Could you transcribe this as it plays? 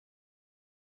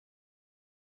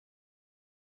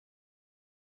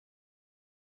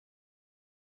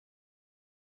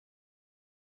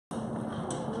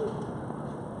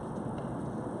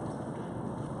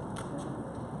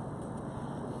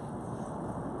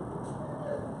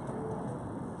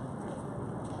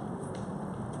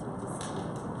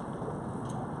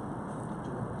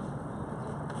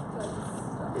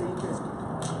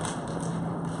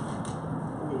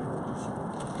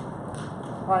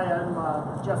Hi, I'm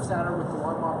Jeff Satter with the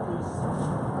Longmont Police.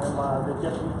 I'm the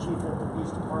Deputy Chief at the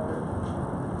Police Department.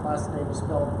 Last name is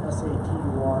spelled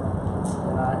S-A-T-U-R.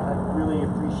 And I really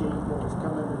appreciate you guys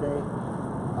coming today.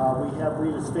 We have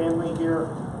Rita's family here,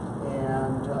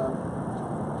 and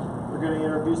we're going to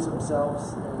introduce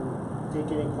themselves and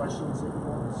take any questions that you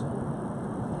want. So,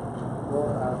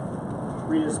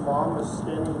 Rita's mom is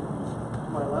standing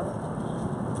to my left.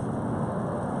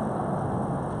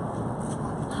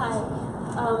 Hi,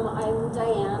 I'm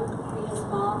Diane, Rita's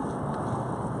mom.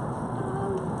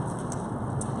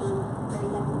 I'm very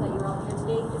thankful that you're all here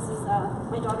today. This is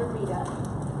my daughter Rita.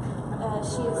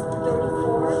 She is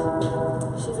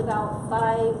 34. She's about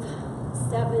 5'7".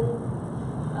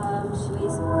 She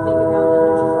weighs maybe around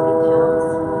 140 pounds.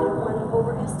 I don't want to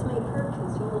overestimate her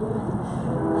because you're a woman.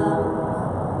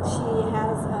 She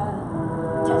has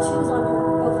tattoos on her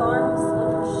both arms,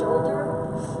 on her shoulder,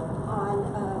 on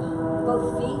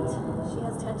both feet. She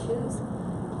has tattoos.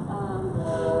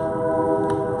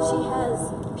 She has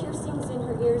piercings in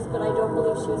her ears, but I don't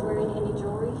believe she was wearing any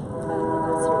jewelry. The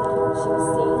last time she was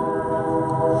seen.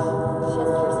 She has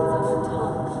piercings on her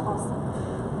tongue also.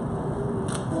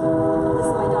 This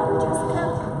is my daughter Jessica.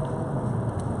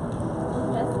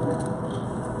 Jessica.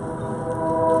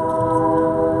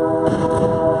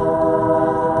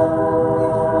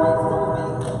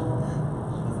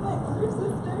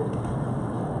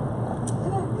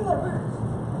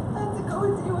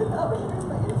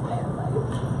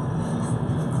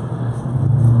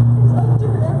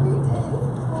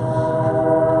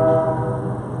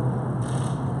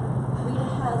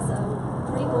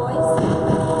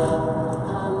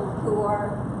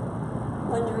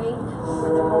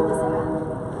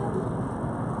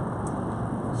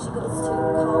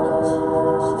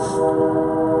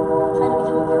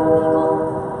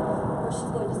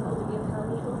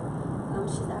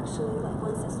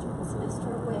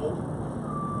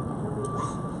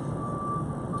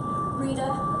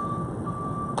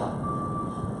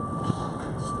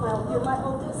 You're my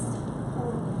oldest,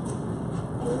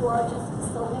 and you are just a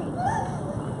soulmate.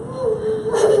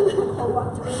 I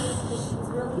walked away because she's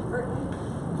really hurting.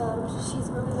 She's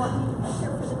really wanting me to be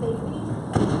here for the baby.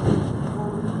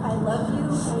 I love you.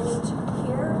 I need you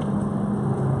here.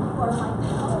 You are my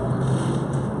pal.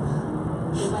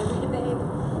 You're my Rita babe.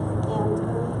 And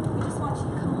we just want you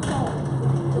to come home.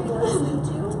 The boys need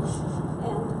you.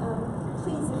 And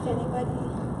please, if anybody,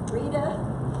 Rita,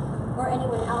 or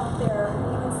anyone out there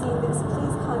even seeing this,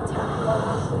 please contact the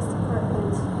Longmont Police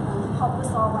Department. Help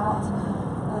us all out.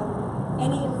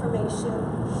 Any information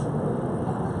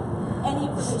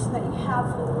that you have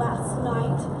from last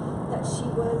night that she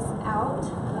was out,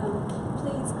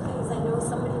 please, I know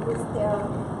somebody was there.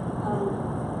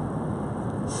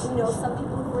 We know some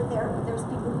people who were there, but there's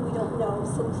people who we don't know,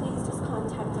 so please just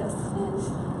contact us. And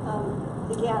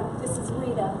again, this is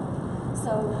Rita.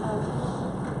 So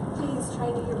please try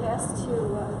to do your best to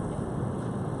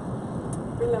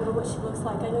remember what she looks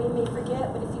like. I know you may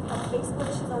forget, but if you have Facebook,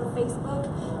 she's on Facebook.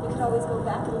 You can always go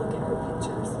back and look at her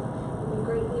pictures. And we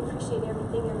greatly appreciate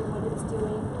everything everyone is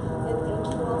doing. And thank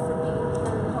you all for being here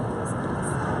and helping us with this.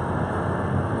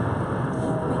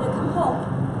 Rita, come home.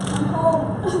 Come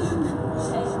home.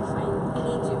 Okay, I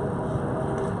need you.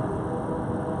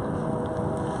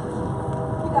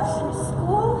 You got to finish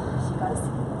school. She got to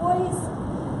see the boys.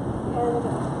 And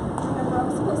remember, I'm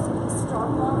supposed to be a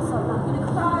strong mom, so I'm not going to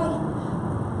cry.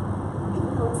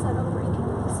 Even though it's not breaking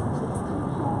me, so please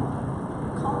come home.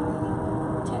 Call me,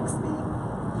 text me,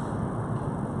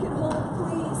 get a hold of the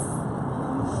police.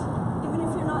 Even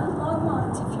if you're not in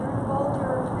Longmont, if you're in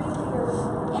Boulder or Greeley or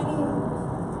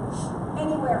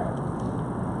anywhere,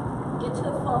 get to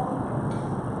the phone.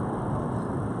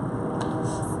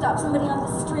 Stop somebody on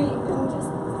the street and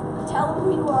just tell them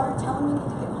who you are, tell them you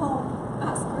need to get home.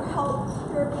 Ask for help.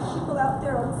 There are people out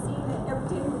there. I'm seeing it every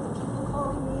day with people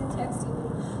calling me and texting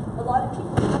me. A lot of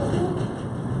people love you.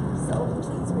 So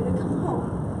please, Rita, come home.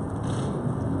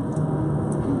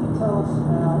 Can you tell us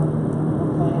about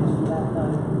her plans for that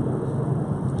night?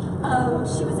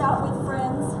 She was out with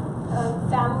friends,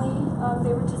 family.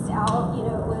 They were just out. You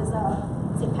know, it was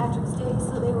St. Patrick's Day,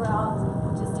 so they were out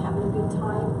just having a good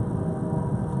time.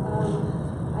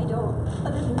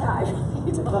 Other than that, I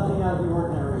really don't. Nothing out of the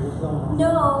ordinary was going on?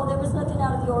 No, there was nothing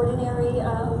out of the ordinary.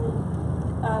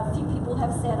 A few people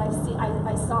have said I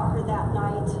saw her that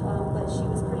night, but she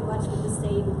was pretty much with the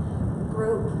same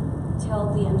group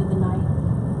till the end of the night.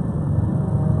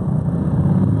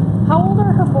 How old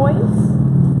are her boys?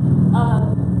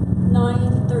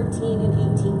 9, 13, and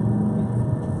 18.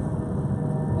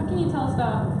 What can you tell us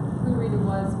about who Rita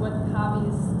was? What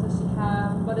hobbies does she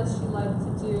have? What does she like to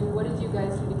do? What did you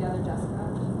guys do together, Jessica?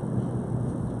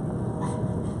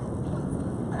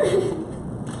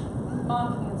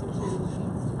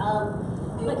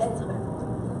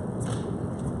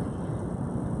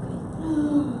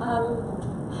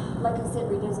 said,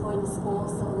 Rita's going to school,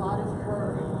 so a lot of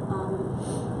her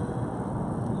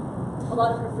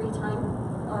free time,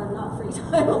 or not free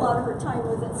time, a lot of her time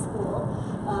was at school.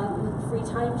 Free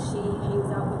time, she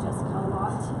hangs out with Jessica a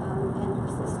lot, and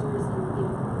her sisters, and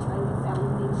trying to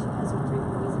family things. She has her 3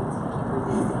 boys and to keep her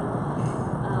busy.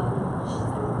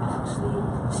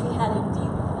 She had a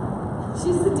diva.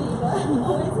 She's a diva.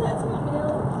 Always has her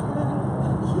nails done.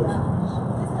 Yeah. She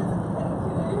always has a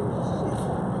pedicure.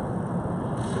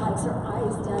 She likes her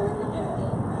eyes done and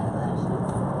eyelashes.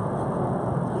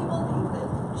 People think that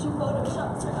she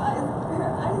photoshops her eyes.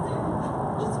 Her eyes are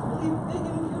just really big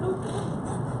and beautiful.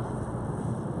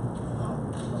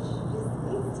 She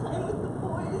spends time with the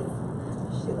boys.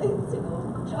 She likes to go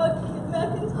jogging at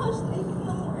Macintosh Lake in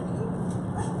the morning.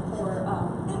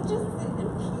 And just sit in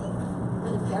peace.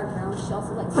 At the fairgrounds. She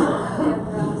also likes to go to the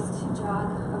fairgrounds to jog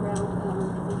around, I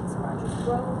think it's Rogers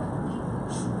Grove,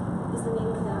 is the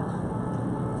name of that.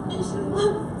 And she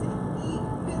loves to eat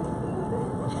good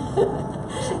food.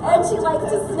 And she likes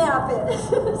to snap it.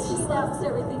 She snaps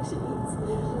everything she eats.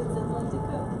 She doesn't love to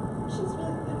cook. She's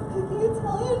really good at cooking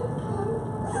Italian food.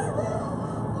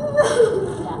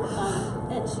 Yeah,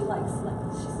 and she likes,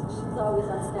 she's always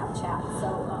on Snapchat, so,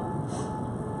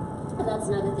 and that's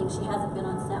another thing. She hasn't been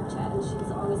on Snapchat, and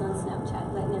she's always on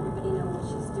Snapchat, letting everybody know what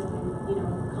she's doing,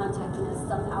 contacting us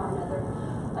somehow or another.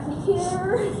 I'm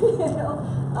here,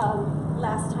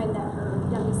 Last time that her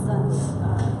youngest son,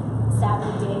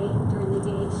 Saturday, during the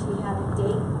day, she had a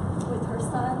date with her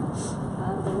son.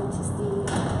 They went to see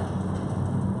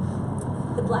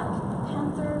the Black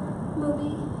Panther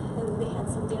movie, and they had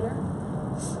some dinner.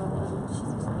 So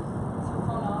she's her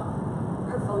phone off.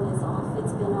 Her phone is off.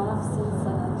 It's been off since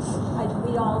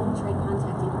we all tried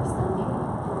contacting her Sunday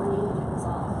morning, and it was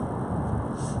off.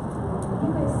 You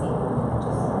guys seem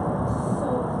just so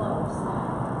close that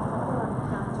I don't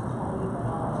have to call you at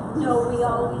all. No, we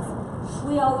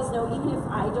always know, even if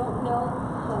I don't know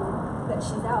that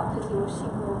she's out, because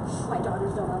my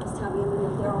daughters don't always tell me. I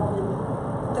mean, they're all in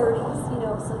 30s,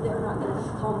 so they're not going to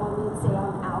call mommy and say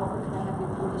I'm out, or can I have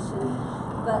your permission?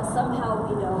 But somehow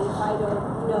we know. If I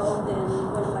don't know, then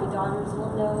one of my daughters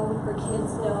will know, her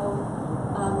kids know,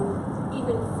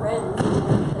 even friends,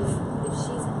 because if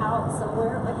she's out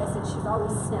somewhere, like I said, she's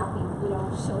always snapping,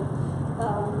 she'll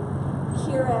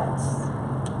here at,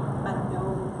 I don't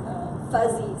know,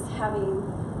 Fuzzy's having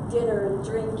dinner and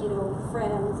drink, with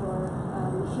friends, or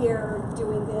here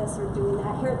doing this or doing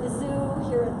that, here at the zoo,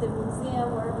 here at the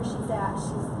museum, wherever she's at,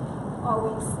 she's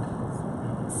always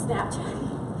Snapchatting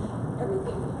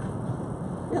everything.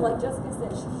 And like Jessica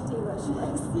said, she's a diva. She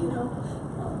likes,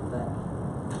 but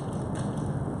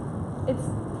It's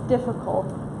difficult,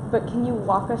 but can you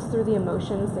walk us through the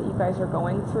emotions that you guys are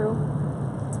going through?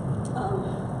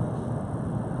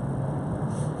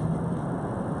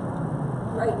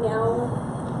 Right now,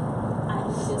 I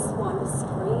just want to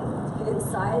scream.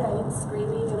 Inside, I am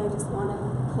screaming, and I just want to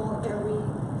pull every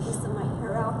piece of my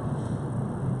hair out.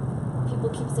 People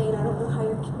keep saying, I don't know how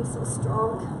you're keeping so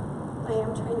strong. I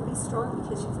am trying to be strong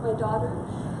because she's my daughter.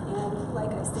 And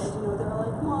like I said, they're all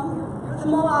like, Mom, you're the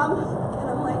mom. And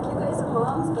I'm like, you guys are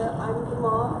moms, but I'm the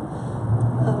mom.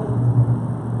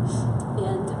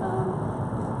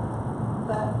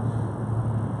 But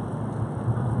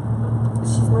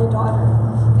she's my daughter.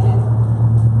 And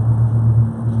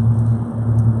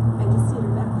I just need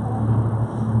her back home.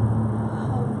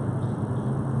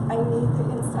 I need the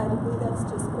inside of me that's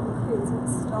just going crazy to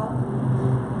stop.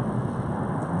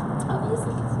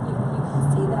 Obviously, you can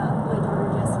see that my daughter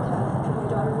Jessica and my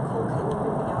daughter Nicole couldn't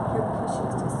even be out here because she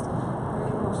was just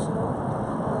very emotional.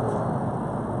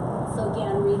 So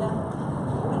again, Rita,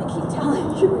 I'm going to keep telling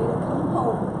you, Rita, come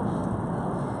home.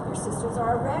 Your sisters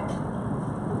are a wreck.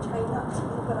 I'm trying not to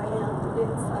be, but I am.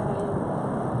 Inside, I am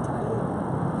dying.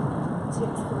 It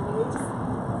takes 4 days.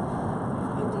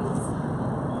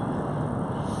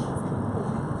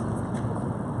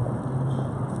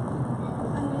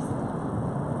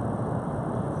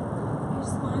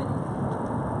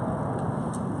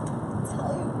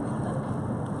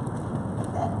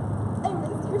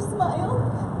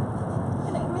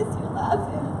 5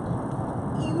 days.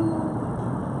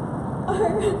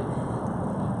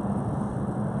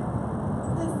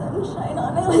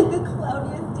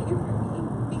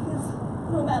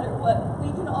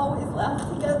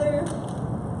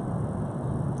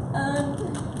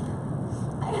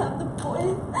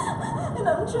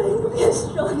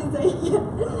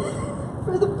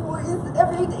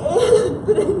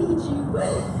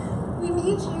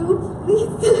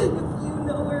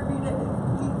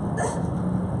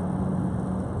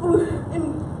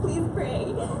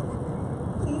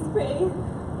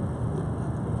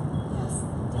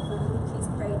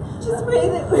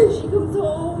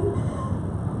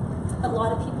 a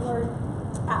lot of people are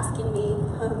asking me,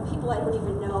 people I don't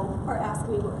even know are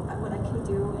asking me what I can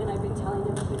do, and I've been telling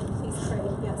everybody, please pray,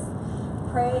 yes.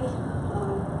 Pray,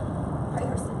 pray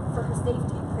for her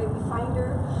safety, pray we find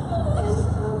her, and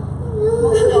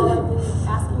most of all, I've been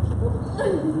asking people to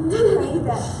pray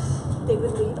that they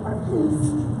would lead our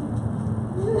police,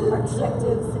 our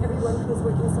detectives, everyone who's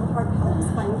working so hard to help us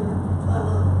find her,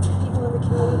 people in the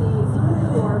community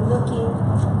who are looking,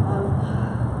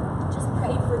 just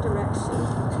pray for direction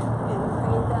and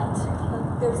pray that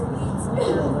there's a lead,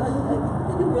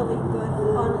 a really good,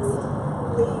 honest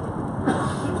lead.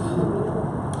 And we know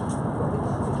what we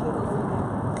can go from there.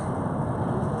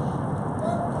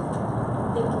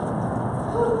 Thank you.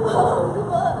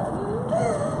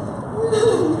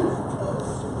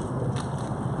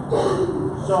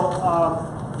 So,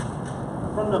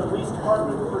 from the police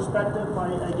department perspective,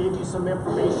 I gave you some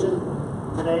information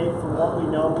today. From what we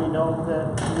know that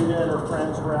Rita and her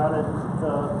friends were out at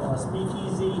the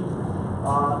speakeasy.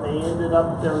 They ended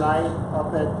up their night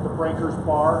up at the Breakers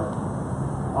Bar.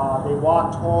 They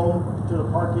walked home to the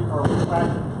parking, or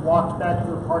walked back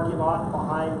to the parking lot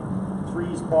behind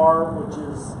Three's Bar, which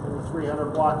is in the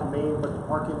 300 block of Maine, but the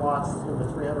parking lot's in the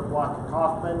 300 block of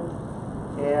Kaufman.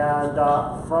 And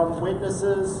from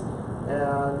witnesses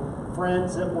and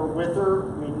friends that were with her,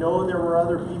 we know there were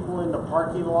other people in the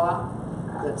parking lot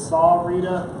that saw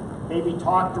Rita, maybe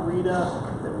talked to Rita,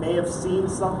 that may have seen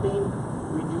something.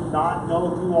 We do not know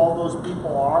who all those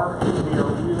people are. We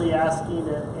are really asking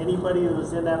that anybody that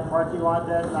was in that parking lot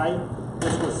that night,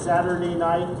 this was Saturday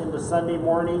night into Sunday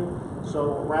morning,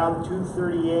 so around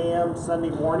 2:30 a.m. Sunday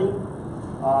morning,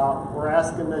 we're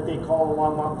asking that they call the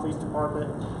Longmont Police Department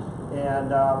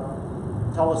and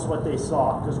tell us what they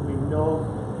saw, because we know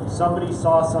somebody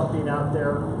saw something out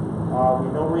there.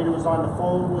 We know Rita was on the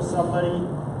phone with somebody,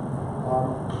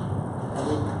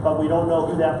 but we don't know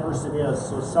who that person is.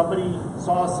 So somebody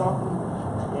saw something,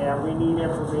 and we need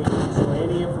information. So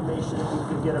any information that we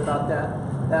could get about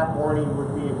that morning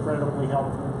would be incredibly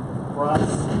helpful for us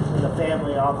and the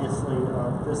family, obviously.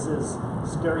 This is a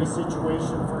scary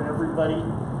situation for everybody,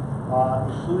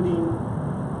 including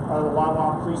the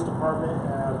Longmont Police Department,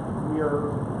 and we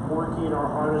are working our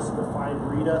hardest to find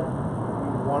Rita.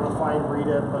 We want to find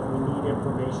Rita, but we need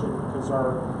information because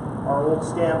our old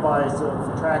standbys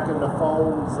of tracking the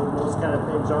phones and those kind of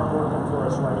things aren't working for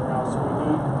us right now. So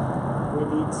we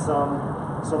need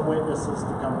some witnesses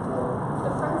to come forward.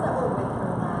 The friends that were with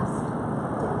her last,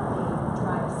 did they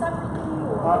drive separately,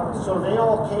 or? So they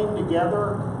all came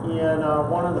together in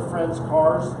one of the friends'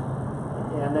 cars,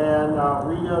 and then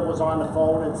Rita was on the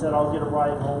phone and said, "I'll get a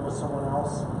ride home with someone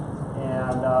else,"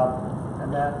 and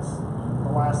that's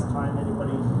the last time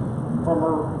anybody from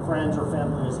her friends or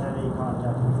family has had any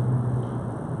contact with her.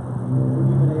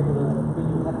 But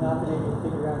you have not been able to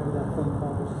figure out who that phone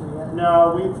call was to yet?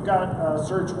 No, we've got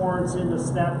search warrants into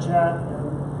Snapchat,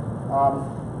 and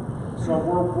so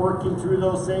we're working through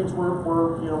those things. We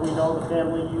know the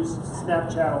family used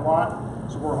Snapchat a lot,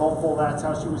 so we're hopeful that's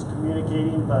how she was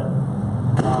communicating. But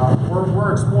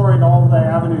we're exploring all the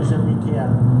avenues that we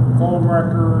can, phone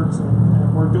records,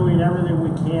 and we're doing everything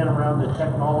we can around the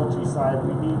technology side.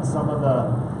 We need some of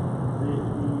the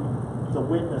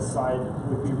witness side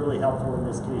would be really helpful in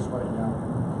this case right now.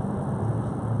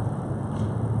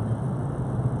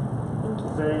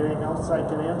 Is there anything else I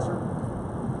can answer?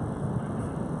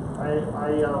 I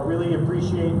really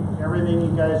appreciate everything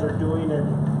you guys are doing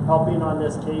and helping on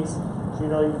this case. So,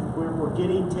 we're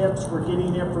getting tips, we're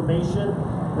getting information.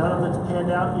 None of it's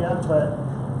panned out yet, but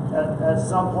at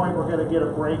some point we're going to get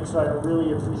a break. So I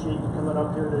really appreciate you coming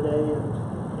up here today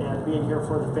and being here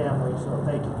for the family. So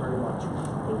thank you very much.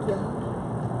 Thank you.